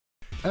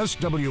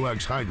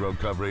SWX Hydro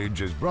coverage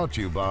is brought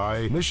to you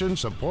by Mission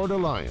Support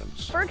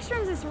Alliance.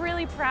 Bergstrom's is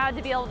really proud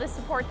to be able to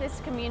support this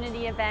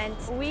community event.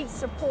 We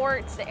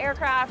support the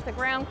aircraft, the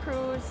ground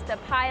crews, the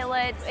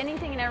pilots,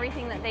 anything and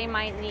everything that they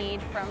might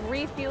need, from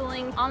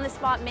refueling,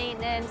 on-the-spot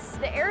maintenance.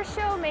 The air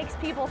show makes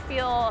people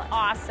feel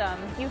awesome.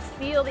 You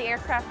feel the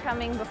aircraft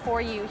coming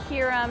before you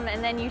hear them,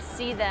 and then you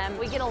see them.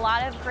 We get a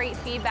lot of great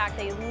feedback.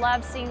 They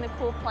love seeing the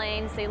cool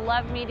planes. They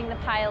love meeting the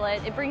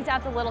pilot. It brings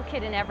out the little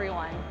kid in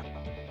everyone.